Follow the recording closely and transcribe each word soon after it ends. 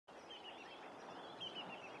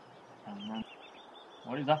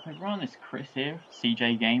What is up, everyone? It's Chris here,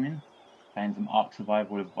 CJ Gaming, playing some Ark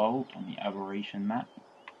Survival Evolved on the Aberration map.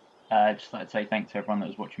 Just like to say thanks to everyone that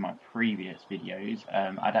was watching my previous videos.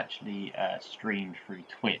 I'd actually streamed through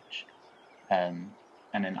Twitch and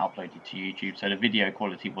then uploaded to YouTube, so the video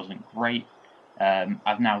quality wasn't great.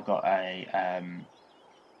 I've now got a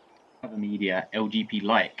Media LGP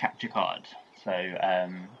Lite capture card, so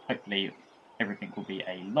hopefully everything will be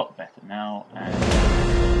a lot better now.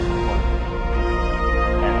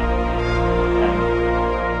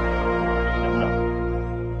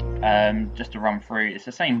 Just to run through, it's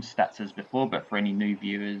the same stats as before, but for any new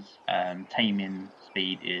viewers, taming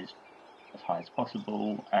speed is as high as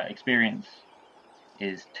possible, experience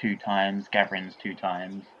is 2 times, gathering's 2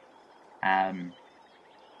 times.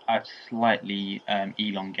 I've slightly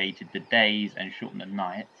elongated the days and shortened the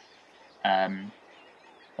nights,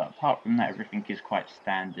 but apart from that, everything is quite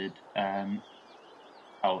standard.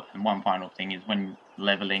 Oh, and one final thing is when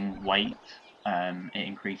leveling weight, it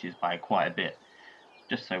increases by quite a bit,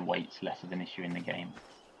 just so weight's less of an issue in the game.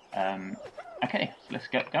 Okay, so let's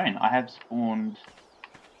get going. I have spawned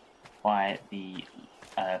by the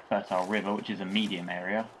Fertile River, which is a medium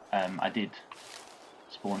area. I did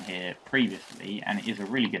spawn here previously, and it is a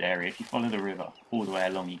really good area. If you follow the river all the way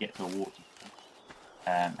along, you get to a waterfall,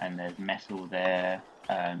 and there's Messel there.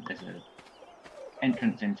 There's an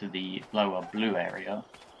entrance into the lower blue area,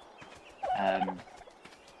 and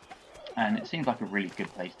it seems like a really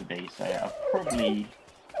good place to be, so I probably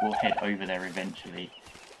will head over there eventually.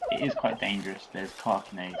 It is quite dangerous. There's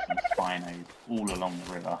Carcinodes and Spinos all along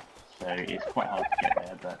the river, so it's quite hard to get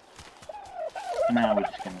there, but for now we're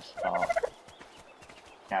just going to start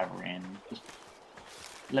gathering, just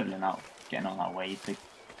leveling up, getting on our way to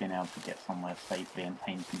being able to get somewhere safely and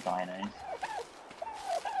tame some dinos.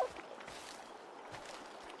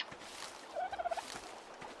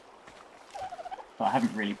 So I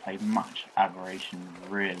haven't really played much Aberration,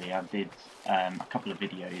 really. I did a couple of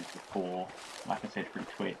videos before, like I said, through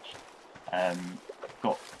Twitch.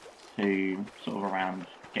 Got to sort of around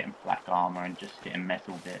getting black armour and just getting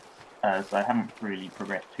metal bits, so I haven't really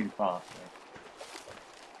progressed too far. So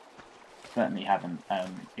certainly haven't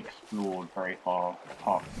explored very far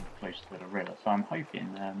apart from close to the river, so I'm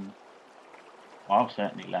hoping, well, I'll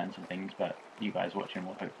certainly learn some things, but you guys watching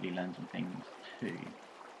will hopefully learn some things too.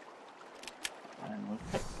 And we'll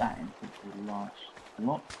put that into the last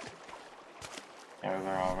lot. There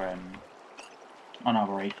are, on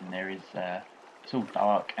Aberration there is, it's all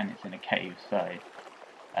dark and it's in a cave, so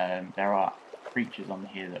there are creatures on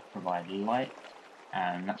here that provide light,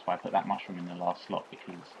 and that's why I put that mushroom in the last slot,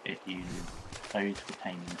 because it uses those for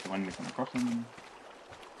taming, so when we come across them,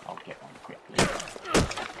 I'll get one quickly.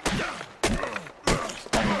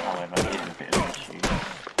 Stone, however, is a bit of an issue.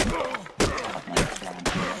 I've noticed around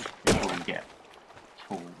here before you get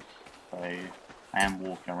tools, so I am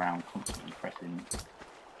walking around constantly pressing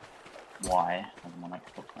Y as my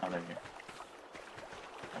Xbox. Oh, there we go.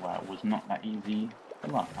 Well, it was not that easy the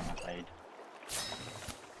last time I played.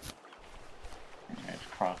 Let's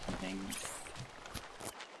craft some things.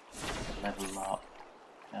 Level up.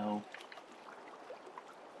 Health.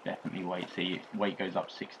 Definitely weight. See, weight goes up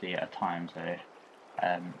 60 at a time, so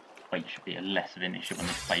weight should be less of an issue on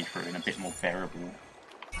this playthrough and a bit more bearable.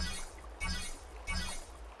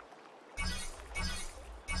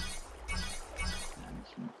 And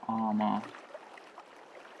some armour.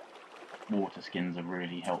 Water skins are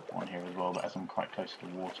really helpful on here as well, but as I'm quite close to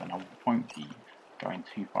the water and I won't be going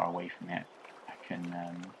too far away from it, I can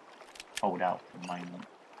hold out for the moment.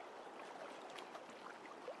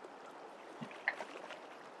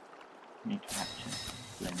 Need to actually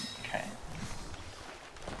blend. Okay.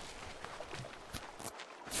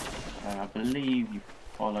 So I believe you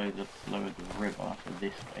follow the flow of the river, so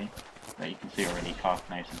this way. So you can see already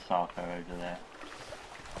Carcinodes and Sarco over there.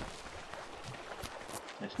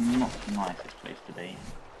 It's not the nicest place to be.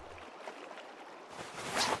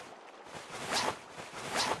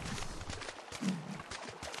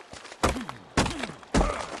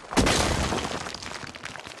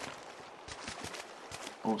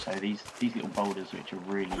 Also, these little boulders, which are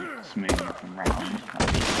really smooth and round,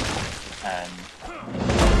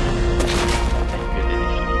 they're good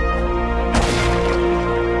initially.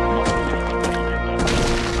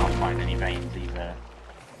 Can't find any veins either.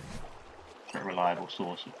 A reliable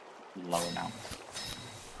source of low amounts.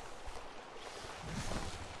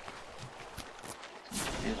 Some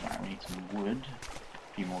spears, right, we need some wood.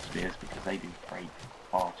 A few more spears because they do break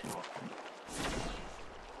far too often.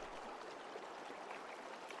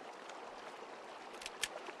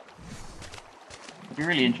 I'd be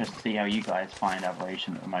really interested to see how you guys find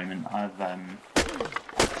Aberration at the moment. I've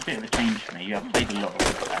been bit of a change for me. I've played a lot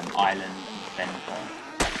of island and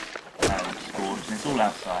centre scores, and it's all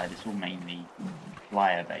outside. It's all mainly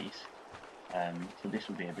flyer based. So this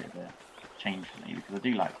will be a bit of a change for me because I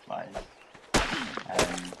do like flyers.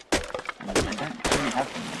 And I don't really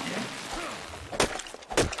have them in here.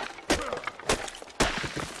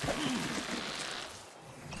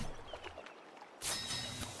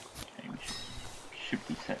 Okay, we should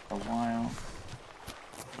be set for a while.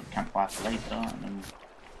 Got a campfire for later, and then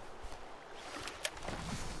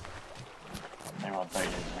there are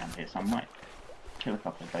dodos around here, so I might kill a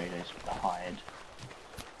couple of dodos for the hide.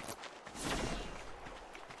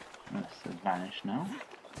 Unless they've vanished now,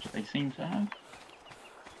 which they seem to have.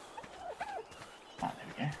 Ah, there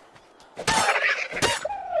we go.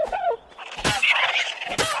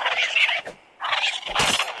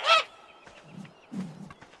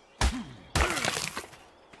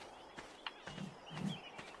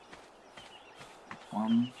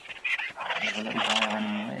 One. There's a little guy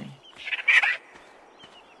running away.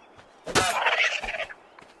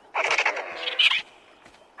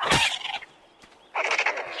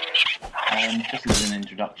 Just as an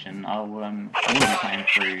introduction, I will be playing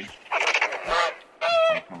through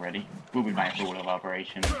already. We'll be playing through all of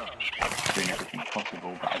Aberration, doing everything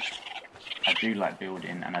possible, but I do like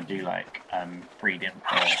building and I do like freedom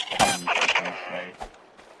for colony systems, so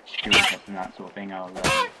if you're interested in that sort of thing, well,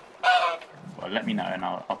 let me know and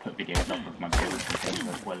I'll put videos up of my builds and things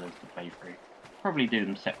as well as the playthrough. Probably do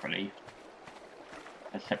them separately,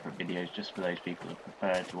 as separate videos, just for those people that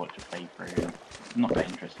prefer to watch a playthrough and not that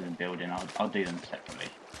interested in building. I'll do them separately.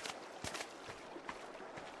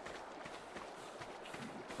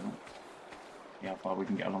 See how far we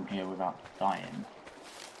can get along here without dying.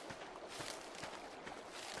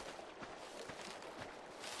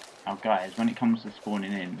 Now guys, when it comes to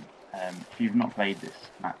spawning in, if you've not played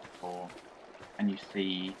this map before and you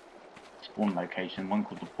see spawn location, one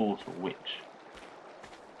called the portal, which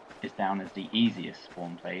is down as the easiest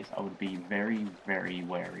spawn place, I would be very, very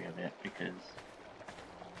wary of it because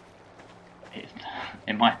it's,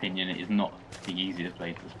 in my opinion, it is not the easiest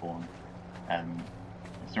place to spawn.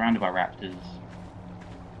 It's surrounded by raptors,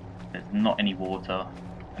 there's not any water,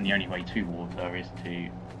 and the only way to water is to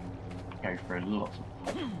go through lots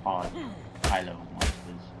of hard, high level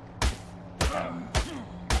monsters.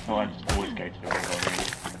 So I just always go to the river really.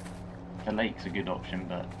 The lake's a good option,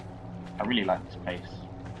 but I really like this place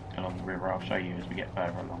along the river. I'll show you as we get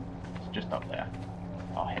further along. It's just up there.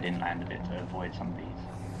 I'll head inland a bit to avoid some of these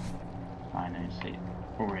dinos. See,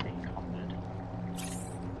 already encumbered.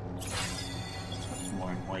 Some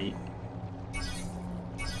more in weight.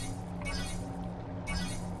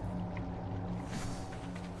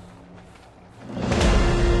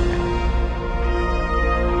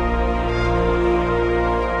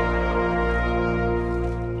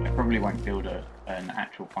 I probably won't build an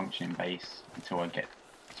actual functioning base until I get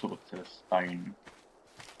sort of to the stone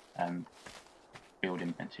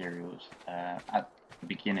building materials. At the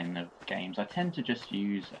beginning of games I tend to just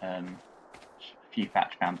use a few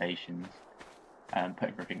thatch foundations and put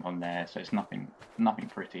everything on there, so it's nothing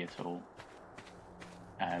pretty at all,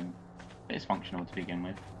 but it's functional to begin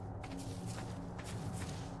with.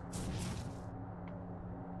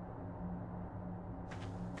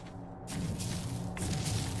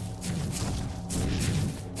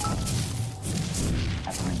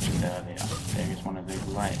 As I mentioned earlier, there is one of those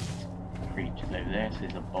light creatures over there. So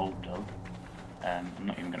there's a bulldog. I'm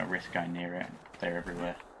not even going to risk going near it. They're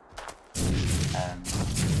everywhere.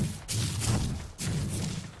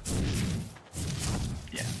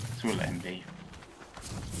 Yeah, so we'll let him be.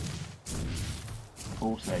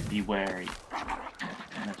 Also, be wary.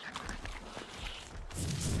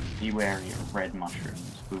 Be wary of red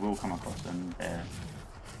mushrooms. We will come across them. They're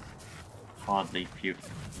hardly few.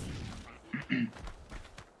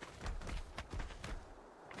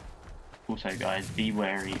 Also guys, be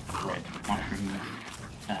wary of red mushrooms.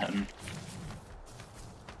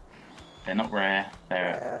 They're not rare,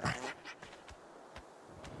 they're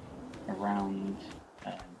around,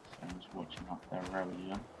 someone's watching up there,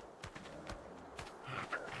 Aberration.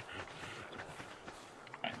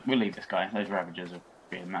 Right, we'll leave this guy. Those ravagers are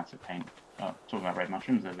being a massive pain. Oh, talking about red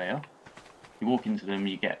mushrooms, there they are. You walk into them,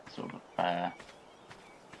 you get sort of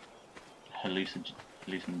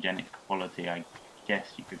hallucinogenic quality, I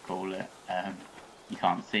guess you could call it. You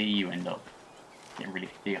can't see, you end up getting really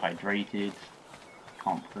dehydrated,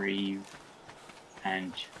 can't breathe,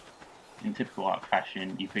 and in typical Ark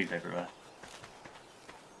fashion, you poop everywhere.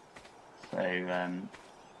 So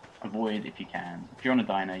avoid if you can. If you're on a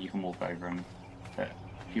dino, you can walk over them, but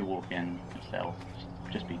if you're walking yourself,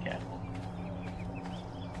 just be careful.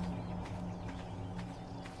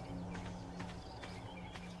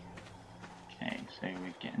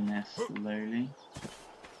 getting there slowly.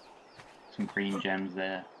 Some green gems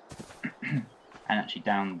there. And actually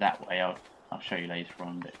down that way, I'll show you later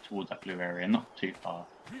on, but towards that blue area, not too far,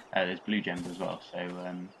 there's blue gems as well. So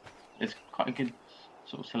there's quite a good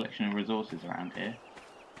sort of selection of resources around here.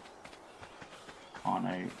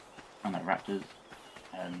 Carno, raptors.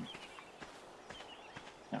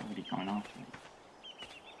 They're already coming after me.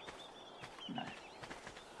 No.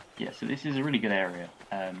 Yeah, so this is a really good area.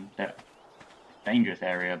 Dangerous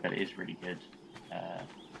area, but it is really good.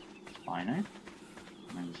 Spino.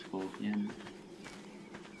 And the scorpion.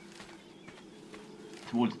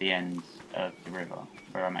 Towards the end of the river,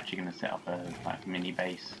 where I'm actually going to set up a mini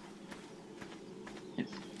base,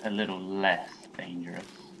 it's a little less dangerous.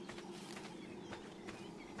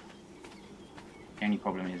 The only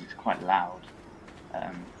problem is it's quite loud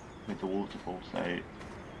with the waterfall, so I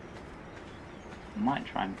might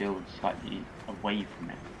try and build slightly away from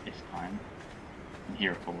it this time. You can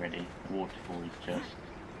hear it already. The waterfall is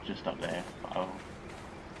just up there, but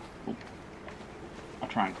I'll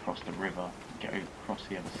try and cross the river and get across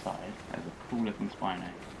the other side. There's a cool looking Spino.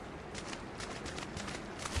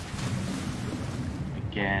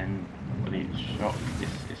 Again, got these shock,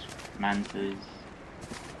 this mantas,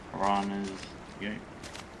 piranhas, go.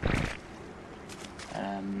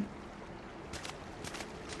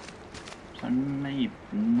 So it may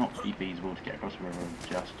not be feasible to get across the river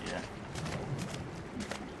just yet.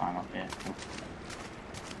 Climb up here. Cool.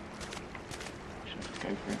 Should I just go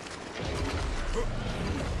for it?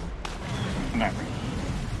 No.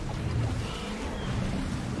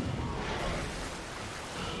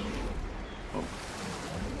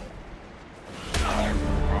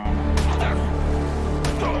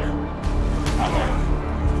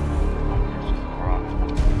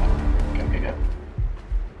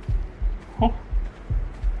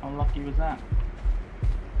 Was that?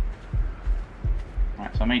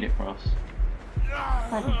 Right, so I made it across.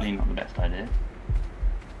 Probably not the best idea.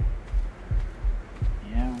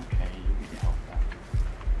 Yeah, okay, you'll get your health back.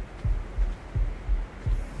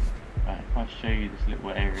 Right, if I show you this little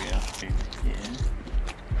area over here.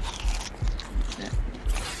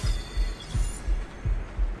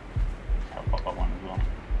 I'll pop that one as well.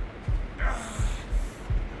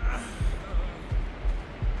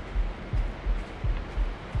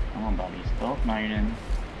 Come on, buddy, stop moaning.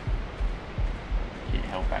 Get your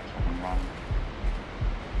health back so I can run.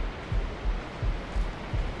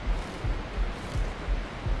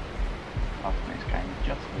 After this game,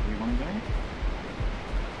 just where we want to go.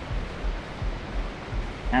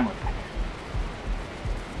 And we're back.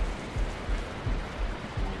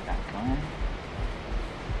 Avoid that guy.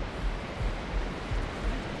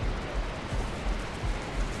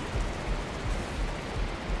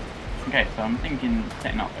 Okay, so I'm thinking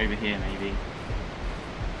setting up over here maybe.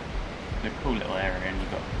 It's a cool little area and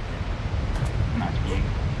you've got a nice view.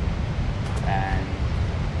 And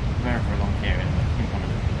wherever along here, I think one of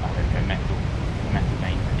the metal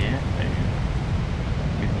veins here. So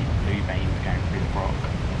with these blue veins going through the rock,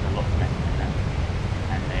 there's a lot of metal in there.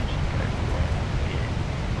 And they actually go all the way up here.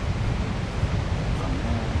 One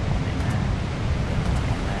there, one in there,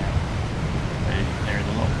 one there. So there is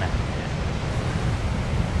a lot of metal here.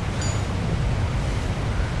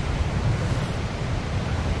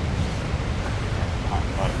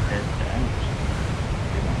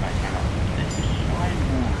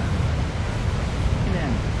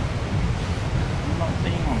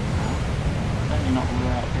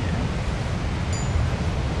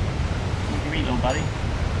 Buddy.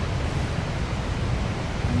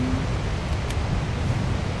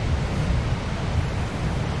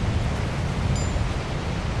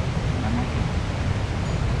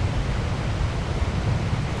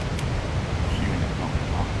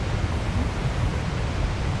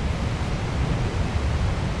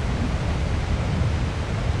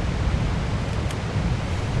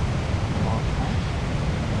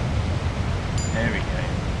 There we go.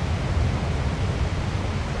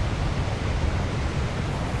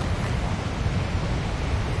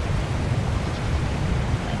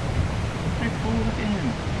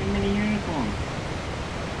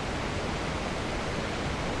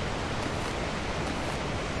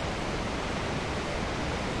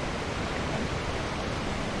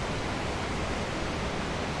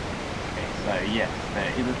 So yes,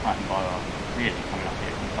 there is a Titan bio really coming up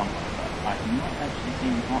here from somewhere, but I've not actually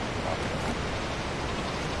seen much about it.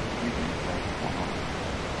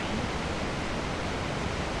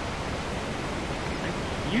 So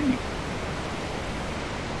cute!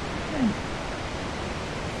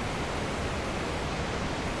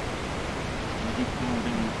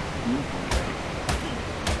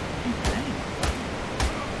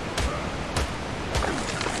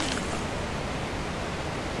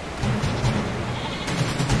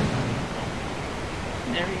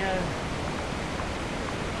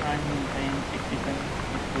 I'm paying 67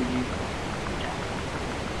 for you. Yeah.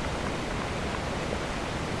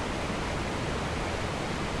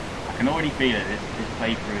 I can already feel it, this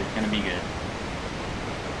playthrough is going to be good.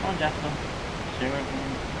 Come on, Jasper. Show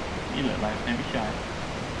everyone. You look like don't be shy.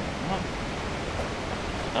 Come on.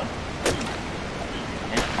 Stop.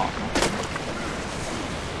 Head partner.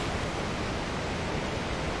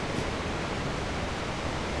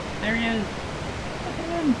 There he is. Look at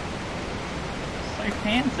him. So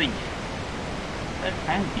fancy. So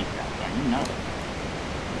fancy stuff, don't you know it?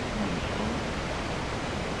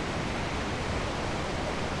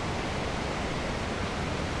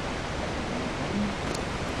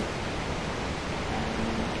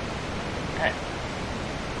 Okay.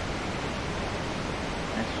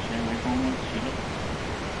 Let's show everyone what she looks.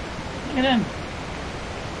 Look at him.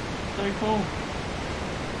 So cool.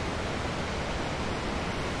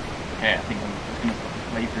 Okay, I think I'm just going to stop the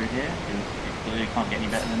playthrough here because it clearly can't get any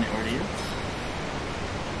better than it already is.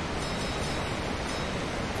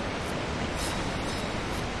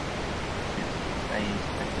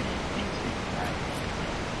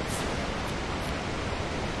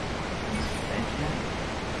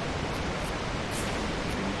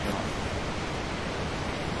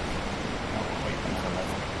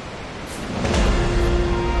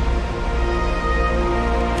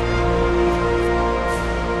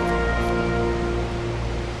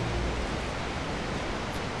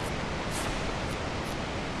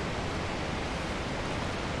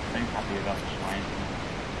 Happy about the shrine.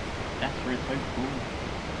 Jasper is so cool.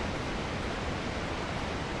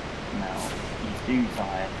 Now, you do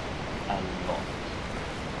die a lot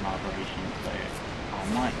in Aberration, so I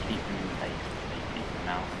might keep them in the base for safety for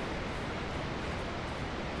now.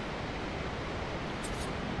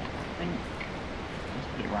 I think, let's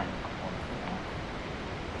put it right in the corner for now.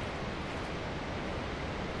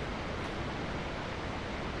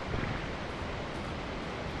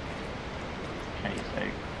 Okay, so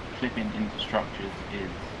flipping into structures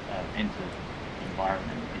is, into the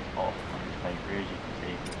environment is off on this playthrough, as you can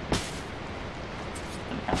see.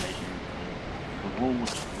 Put the foundation into the wall,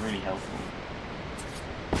 which is really helpful.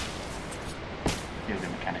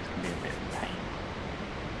 Building mechanics can be a bit of a pain.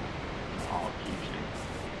 It's hard usually.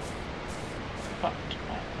 But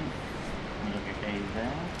I think we look okay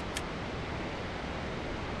there.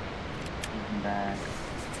 Even bag.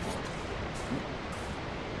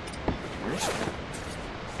 Wrist.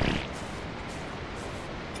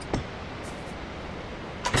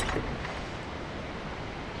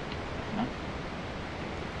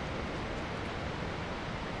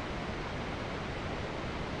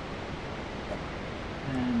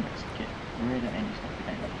 And let's get rid of any stuff we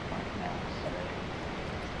don't need right now, so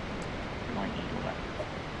we won't need all that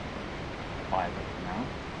fibre for now.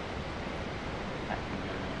 That can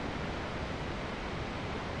go.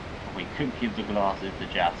 We could give the glasses to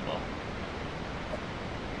Jasper.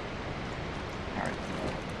 Carrots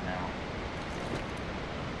now.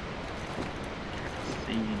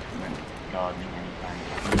 Seeds, we won't be gardening anytime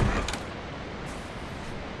soon.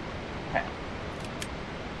 Okay.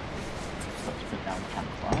 Let's put down the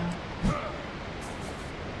campfire.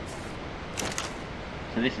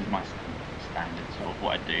 So this is my standard sort of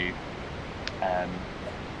what I do.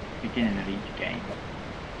 Beginning of each game.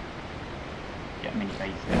 Get a mini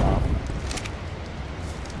base set up.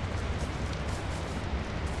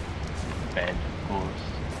 Bed, of course.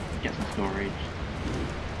 Get some storage.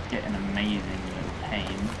 Get an amazing little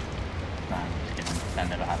pane. No, I'm just kidding. That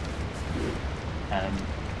never happened.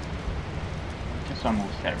 Just so I'm all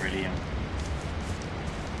set really. I'm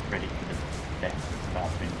ready for the death that's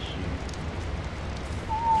about to ensue.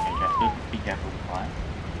 Okay, Jasper, be careful with fire.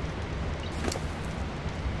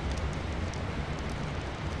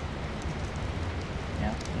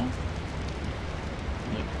 Yeah, still.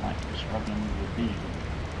 Looks like you're struggling with the vision.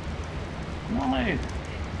 No!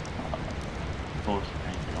 Oh, of course,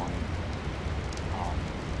 I need to go on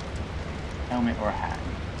helmet or a hat.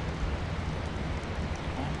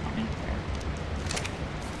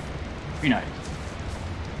 Who knows?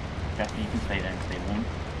 Jasper, you can stay there and stay warm.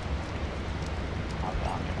 I'll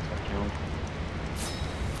get myself killed.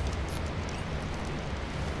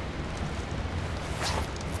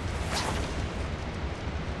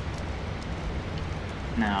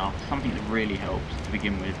 Now, something that really helps to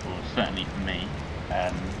begin with, or certainly for me,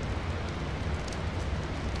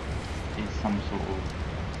 is some sort of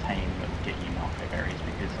tame that will get you narco berries,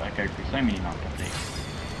 because I go through so many narcotics,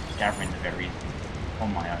 gathering the berries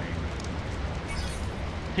on my own.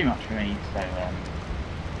 Too much for me, so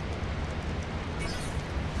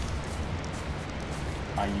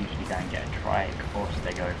I usually go and get a trike or a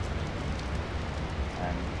stego.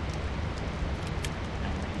 And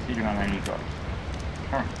considering I've only got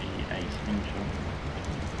currently a slingshot,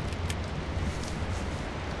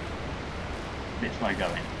 a bit slow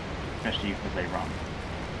going, especially because they run.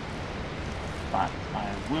 But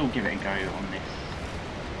I will give it a go on this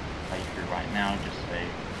playthrough right now, just so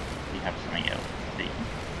we have something else to see.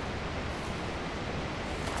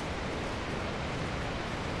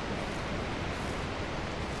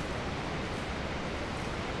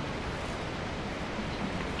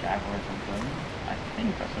 Jaguars on going. I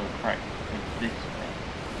think I saw it correct. It's this way.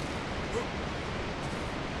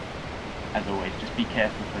 As always, just be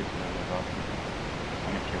careful close to the river.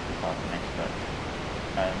 I'm going to kill this after next, but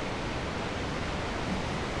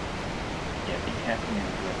yeah, be careful in the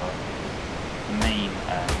river because the main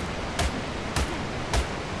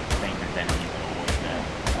dangerous enemies are always there.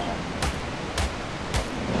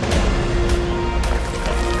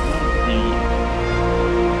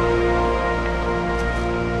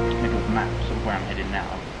 Map, sort of where I'm headed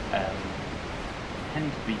now,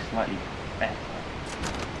 tend to be slightly better.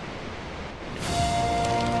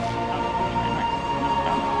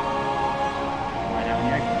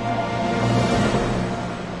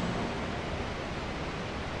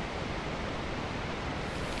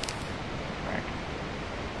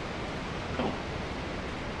 Cool.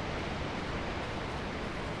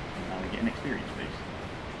 Now we get an experience boost.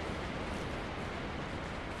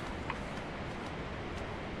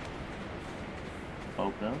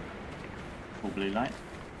 Bulb though, full blue light.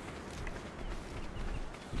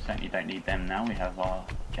 We certainly don't need them now, we have our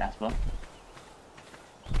Jasper.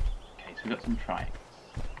 Okay, so we've got some trikes.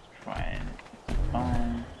 Try 5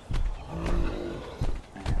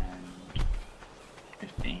 and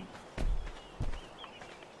 15.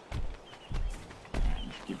 Alright,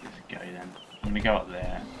 let's give this a go then. When we go up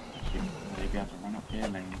there, actually, will they be able to run up here?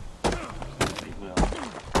 Then they will.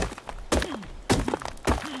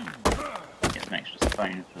 An extra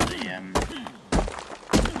stone for the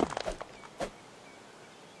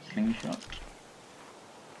slingshot.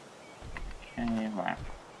 Okay, right.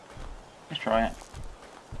 Let's try it.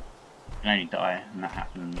 You can only die, and that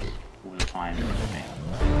happens all the time. Don't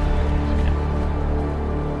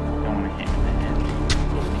want to hit him in the head.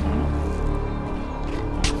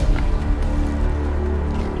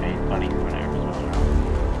 Okay, buddy, run over as well now.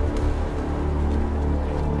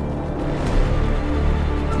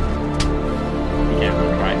 Yeah,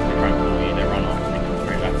 right, they try and pull you, they run off and they come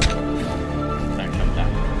straight back. Don't jump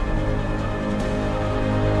down.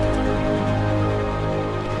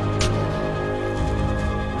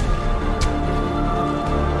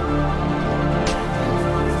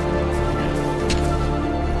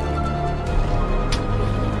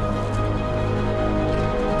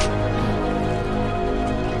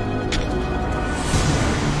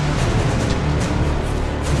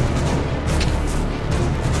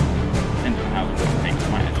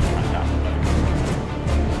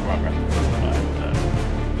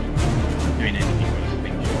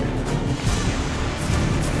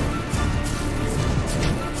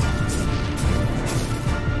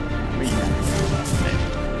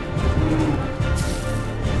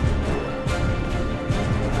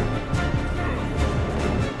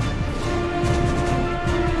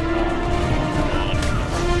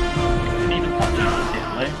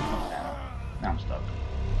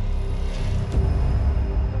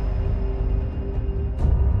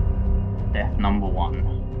 Number 1,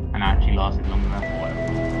 and actually lasted longer than I thought it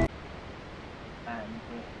would. And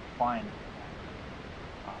we're fine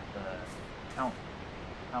after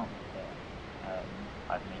countless there.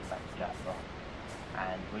 I've made back to Jasper,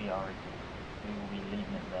 and we will be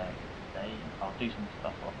leaving it there today. I'll do some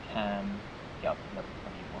stuff off cam, get up to level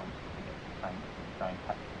 21, and get some thanks and go and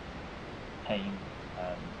catch Tame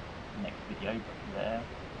next video, but there.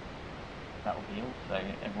 That will be all. So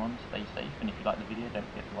everyone stay safe, and if you like the video, don't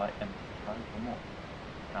forget to like and subscribe for more.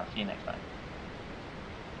 And I'll see you next time.